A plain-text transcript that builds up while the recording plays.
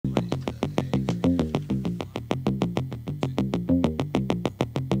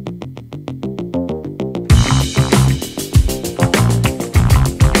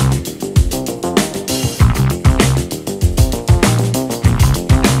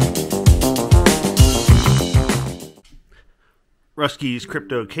Rusty's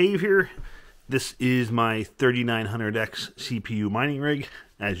Crypto Cave here. This is my 3900X CPU mining rig.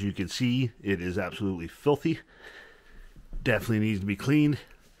 As you can see, it is absolutely filthy. Definitely needs to be cleaned.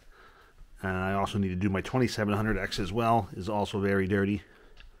 I also need to do my 2700X as well. Is also very dirty.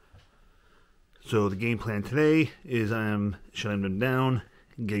 So the game plan today is I'm shutting them down,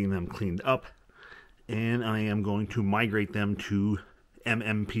 getting them cleaned up, and I am going to migrate them to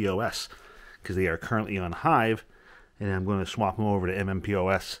mmpOS because they are currently on Hive, and I'm going to swap them over to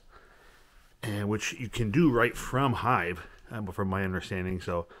mmpOS, and which you can do right from Hive, from my understanding.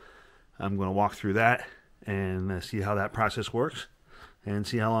 So I'm going to walk through that and see how that process works and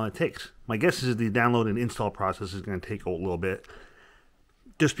see how long it takes. My guess is the download and install process is going to take a little bit,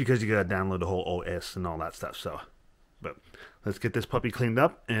 just because you got to download the whole OS and all that stuff. So, but let's get this puppy cleaned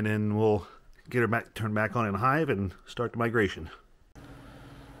up, and then we'll get her back, turned back on in Hive, and start the migration.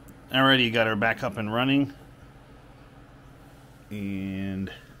 Alrighty, got her back up and running,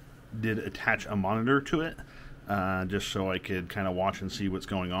 and did attach a monitor to it, just so I could kind of watch and see what's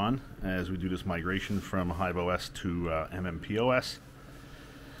going on as we do this migration from HiveOS to mmpOS.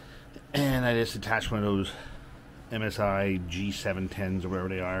 And I just attached one of those MSI G710s or whatever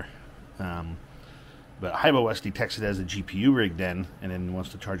they are. But HiveOS detects it as a GPU rig then, and then wants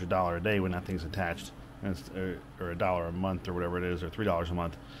to charge $1 a day when that thing's attached, or $1 a month or whatever it is, or $3 a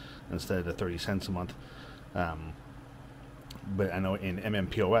month instead of the 30 cents a month. But I know in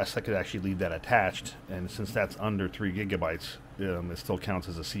mmpOS I could actually leave that attached, and since that's under 3 gigabytes, it still counts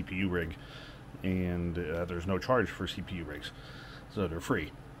as a CPU rig, and there's no charge for CPU rigs, so they're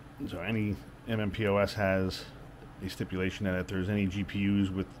free. So any mmpOS has a stipulation that if there's any GPUs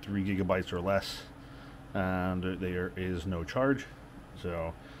with 3 gigabytes or less, there is no charge.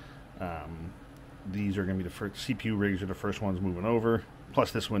 So these are going to be the first CPU rigs, are the first ones moving over. Plus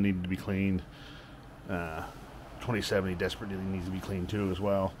this one needed to be cleaned. 2070 desperately needs to be cleaned too as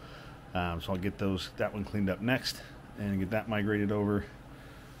well. So I'll get that one cleaned up next and get that migrated over.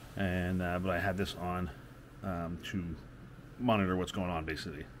 And but I had this on to monitor what's going on,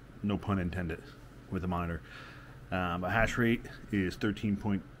 basically. No pun intended with the monitor. A hash rate is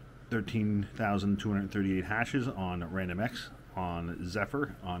 13,238 hashes on RandomX, on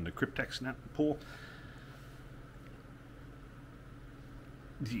Zephyr, on the Cryptex net pool.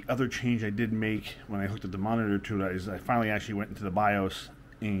 The other change I did make when I hooked up the monitor to it is I finally actually went into the BIOS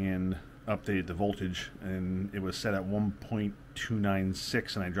and updated the voltage, and it was set at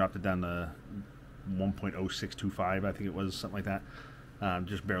 1.296, and I dropped it down to 1.0625, I think it was, something like that,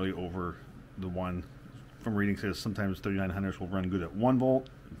 just barely over the 1. From reading, says sometimes 3900s will run good at 1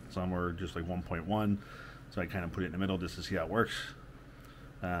 volt, some are just like 1.1, so I kind of put it in the middle just to see how it works.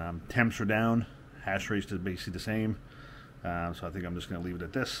 Temps are down, hash rate is basically the same, so I think I'm just going to leave it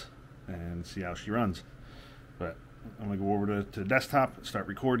at this and see how she runs. But I'm going to go over to the desktop, start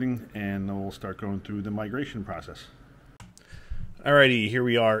recording, and then we'll start going through the migration process. Alrighty, here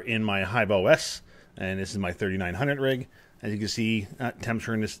we are in my HiveOS, and this is my 3900 rig. As you can see, temps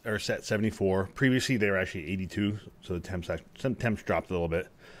are set 74. Previously, they were actually 82, so some temps dropped a little bit.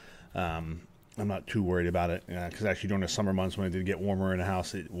 I'm not too worried about it, because actually during the summer months when it did get warmer in the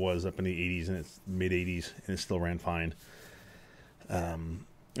house, it was up in the 80s and it's mid-80s, and it still ran fine.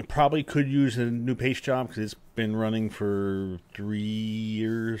 It probably could use a new paste job because it's been running for 3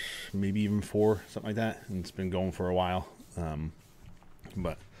 years, maybe even 4, something like that, and it's been going for a while.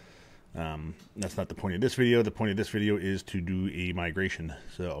 But that's not the point of this video. The point of this video is to do a migration.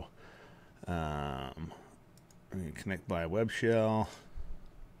 So I'm going to connect by a web shell.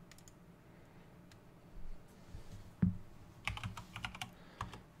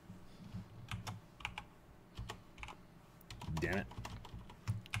 Damn it.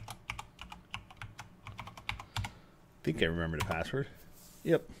 I think I remember the password.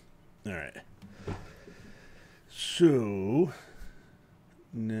 Yep. All right. So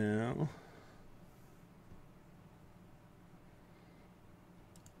now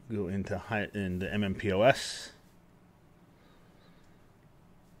go into mmpOS,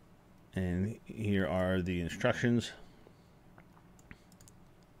 and here are the instructions.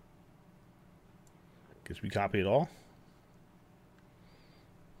 Guess we copy it all.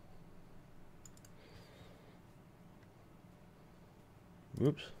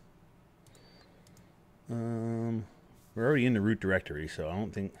 Whoops. We're already in the root directory, so I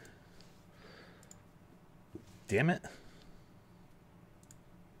don't think... Damn it.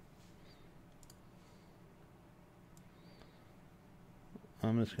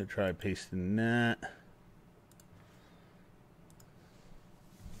 I'm just going to try pasting that.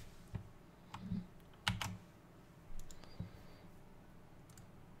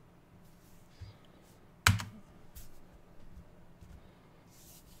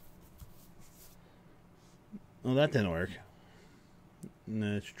 Well, that didn't work.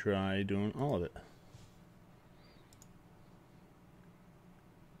 Let's try doing all of it.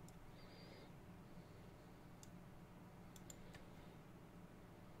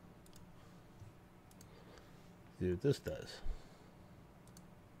 See what this does.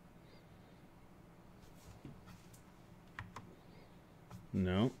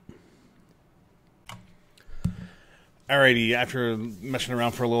 No. Alrighty, after messing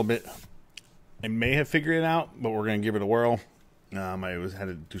around for a little bit, I may have figured it out, but we're going to give it a whirl. I had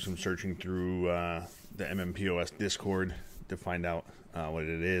to do some searching through the mmpOS Discord to find out what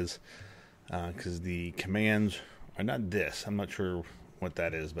it is. Because the commands are not this. I'm not sure what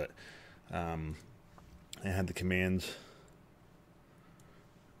that is, but I had the commands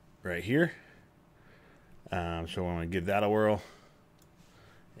right here. So I'm going to give that a whirl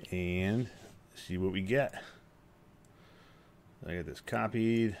and see what we get. I got this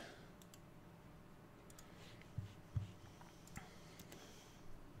copied.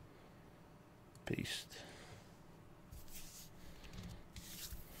 Paste.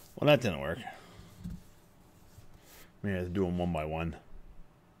 Well, that didn't work. Maybe I have to do them one by one.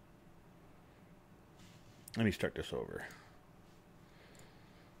 Let me start this over.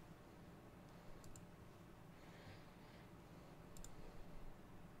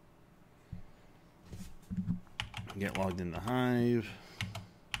 Get logged into Hive.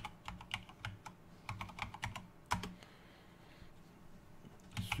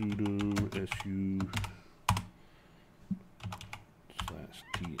 Sudo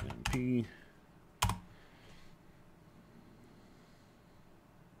su/tmp.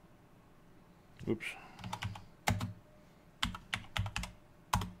 Oops.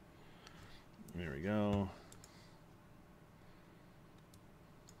 There we go.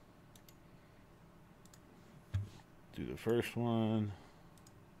 Do the first one.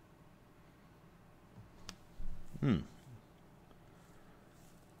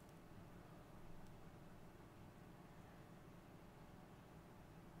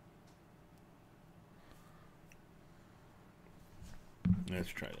 Let's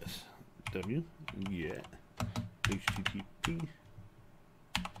try this. Get HTTP.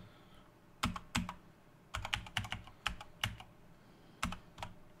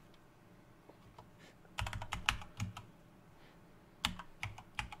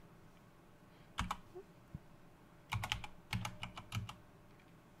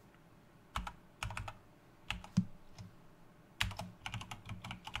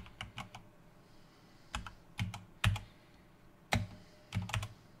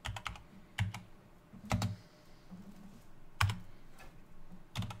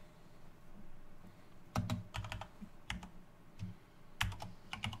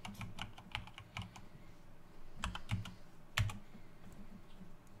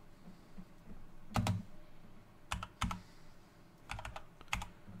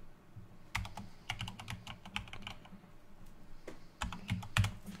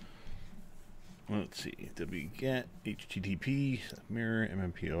 Let's see, wget http mirror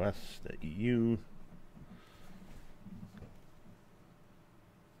mmpOS.eu.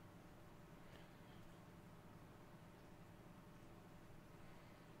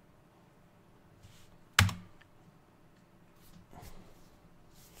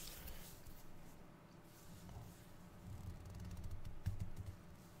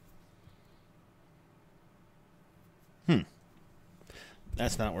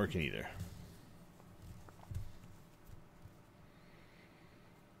 That's not working either.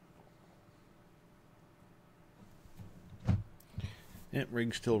 Yep,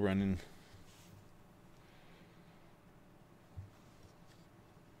 rig's still running.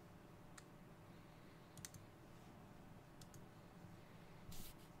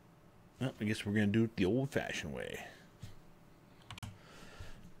 Well, I guess we're going to do it the old-fashioned way.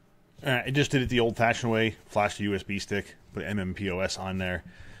 Alright, I just did it the old-fashioned way. Flashed the USB stick, put mmpOS on there,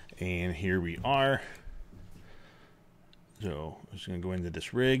 and here we are. So, I'm just going to go into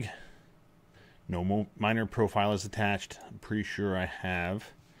this rig. No miner profile is attached. I'm pretty sure I have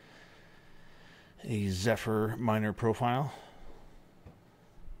a Zephyr miner profile.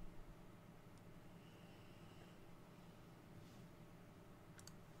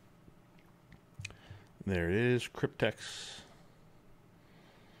 There it is, Cryptex.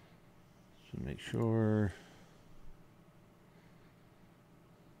 So make sure.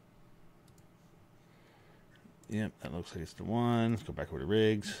 Yep, that looks like it's the one. Let's go back over to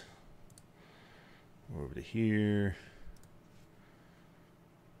rigs. Over to here.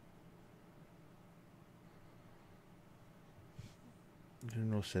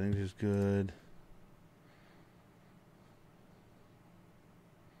 General settings is good.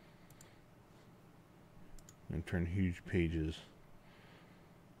 and turn huge pages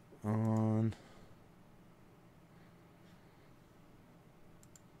on.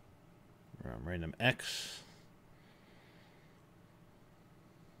 Random X.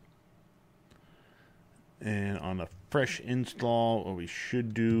 And on a fresh install, what we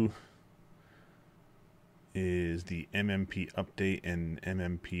should do is the MMP update and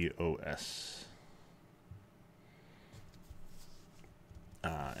mmpOS.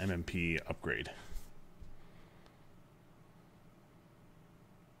 MMP upgrade.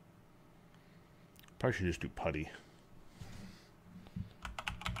 Probably should just do putty.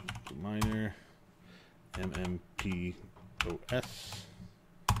 Minor mmpOS.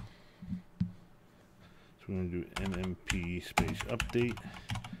 So we're going to do mmp space update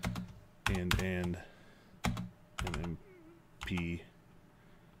and mmp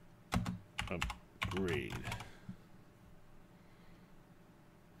upgrade.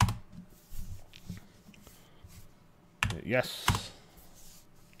 Yes.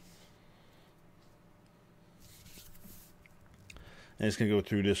 And it's going to go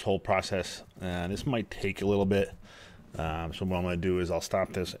through this whole process. This might take a little bit. So what I'm going to do is I'll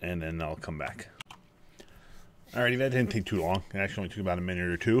stop this and then I'll come back. Alrighty, that didn't take too long. It actually only took about a minute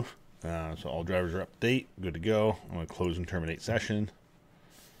or two. So all drivers are update, good to go. I'm going to close and terminate session.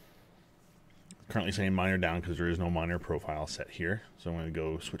 Currently saying miner down because there is no miner profile set here. So I'm going to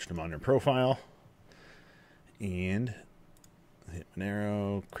go switch to miner profile. And hit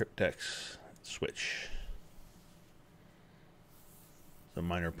Monero, Cryptex, switch. The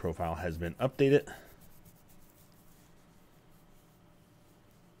miner profile has been updated.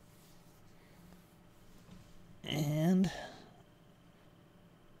 And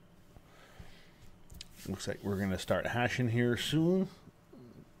looks like we're going to start hashing here soon.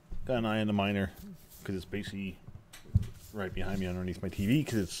 Got an eye on the miner because it's basically right behind me underneath my TV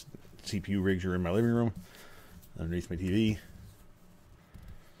because it's CPU rigs are in my living room underneath my TV.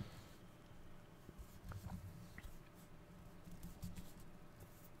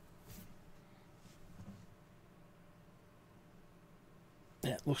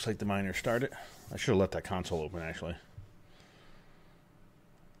 Yeah, it looks like the miner started. I should have left that console open, actually.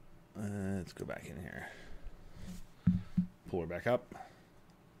 Let's go back in here. Pull her back up.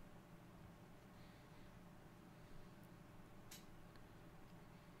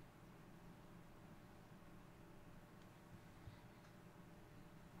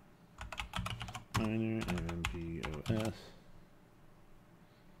 Miner, mmpOS.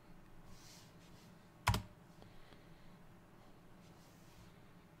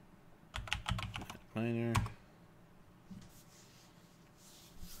 Miner.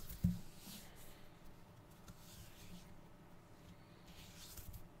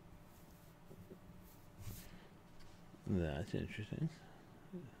 That's interesting.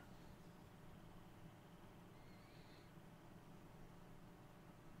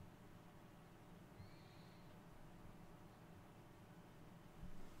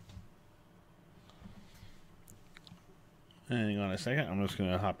 Hang on a second. I'm just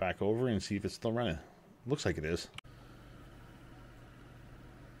going to hop back over and see if it's still running. Looks like it is.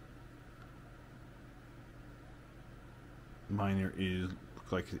 Miner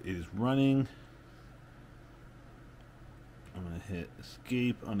looks like it is running. I'm going to hit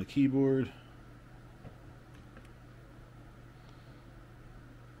escape on the keyboard.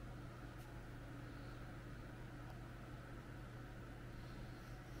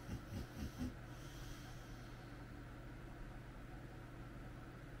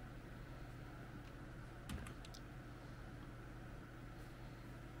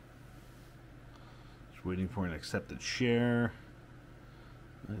 Waiting for an accepted share.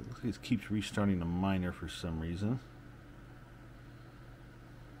 It looks like it keeps restarting the miner for some reason.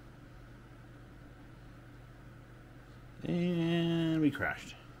 And we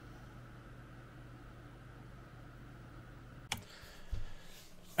crashed.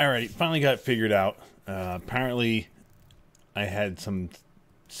 Alright, finally got it figured out. Apparently I had some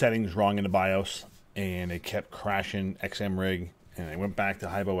settings wrong in the BIOS and it kept crashing XMRig, and I went back to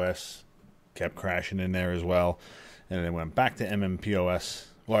HiveOS. Kept crashing in there as well, and then I went back to mmpOS.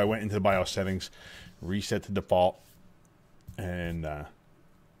 Well, I went into the BIOS settings, reset to default, and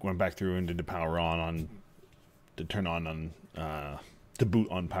went back through and did the power on to turn on to boot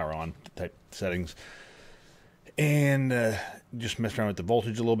on power on type settings, and just messed around with the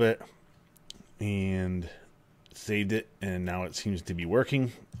voltage a little bit and saved it, and now it seems to be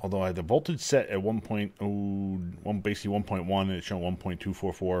working. Although I had the voltage set at 1.0, basically 1.1, and it's showing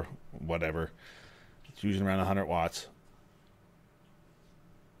 1.244, whatever. It's using around 100 watts.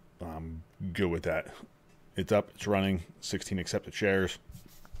 I'm good with that. It's up, it's running, 16 accepted shares.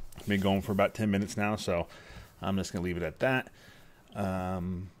 Been going for about 10 minutes now, so I'm just going to leave it at that.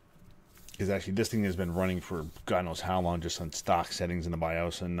 Because actually this thing has been running for God knows how long, just on stock settings in the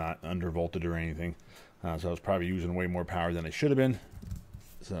BIOS and not undervolted or anything. So I was probably using way more power than I should have been.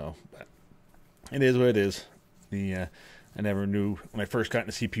 So, but it is what it is. I never knew, when I first got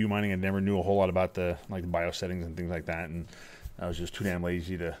into CPU mining, I never knew a whole lot about the BIOS settings and things like that, and I was just too damn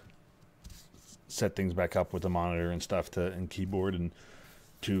lazy to set things back up with the monitor and stuff and keyboard and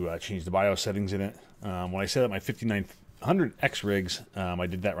to change the BIOS settings in it. When I set up my 5900X rigs, I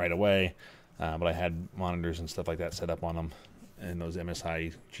did that right away, but I had monitors and stuff like that set up on them, and those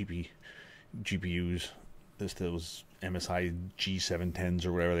MSI GPUs, those MSI G710s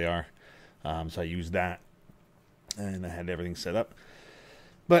or whatever they are. So I used that, and I had everything set up.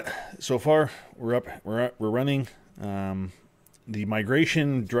 But so far we're running. The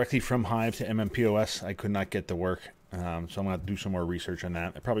migration directly from Hive to mmpOS I could not get to work, so I'm gonna have to do some more research on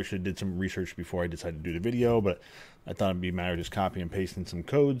that. I probably should have did some research before I decided to do the video, but I thought it'd be a matter of just copy and pasting some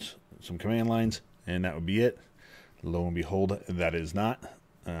codes, some command lines, and that would be it. Lo and behold, that is not.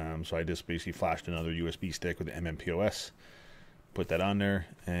 So I just basically flashed another USB stick with the mmpOS, put that on there,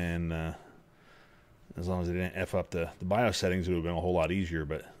 and as long as it didn't F up the BIOS settings, it would have been a whole lot easier,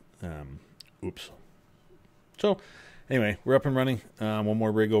 but oops. So anyway, we're up and running. One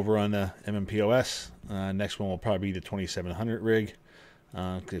more rig over on mmpOS. Next one will probably be the 2700 rig.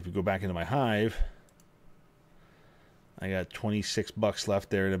 If we go back into my Hive, I got $26 left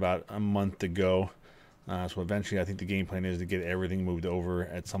there and about a month to go. So eventually I think the game plan is to get everything moved over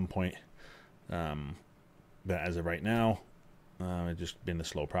at some point. But as of right now, it's just been a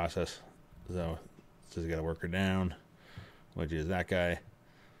slow process. So just got to work her down, which is that guy.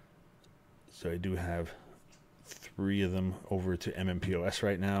 So I do have 3 of them over to mmpOS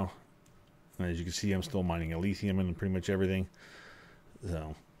right now. And as you can see, I'm still mining a lithium and pretty much everything.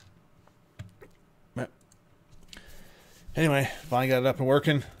 So, but anyway, finally got it up and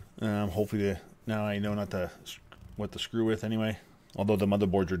working. Hopefully now I know what to screw with anyway. Although the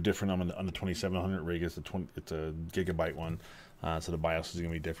motherboards are different on the 2700 rig, it's a gigabyte one, so the BIOS is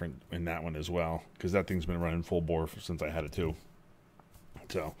going to be different in that one as well, because that thing's been running full bore since I had it too.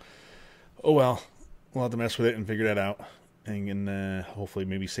 So, oh well, we'll have to mess with it and figure that out, and hopefully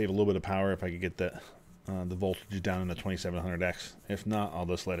maybe save a little bit of power if I could get the voltage down in the 2700X. If not, I'll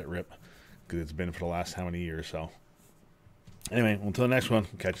just let it rip, because it's been for the last how many years. So anyway, until the next one,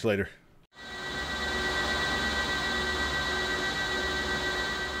 catch you later.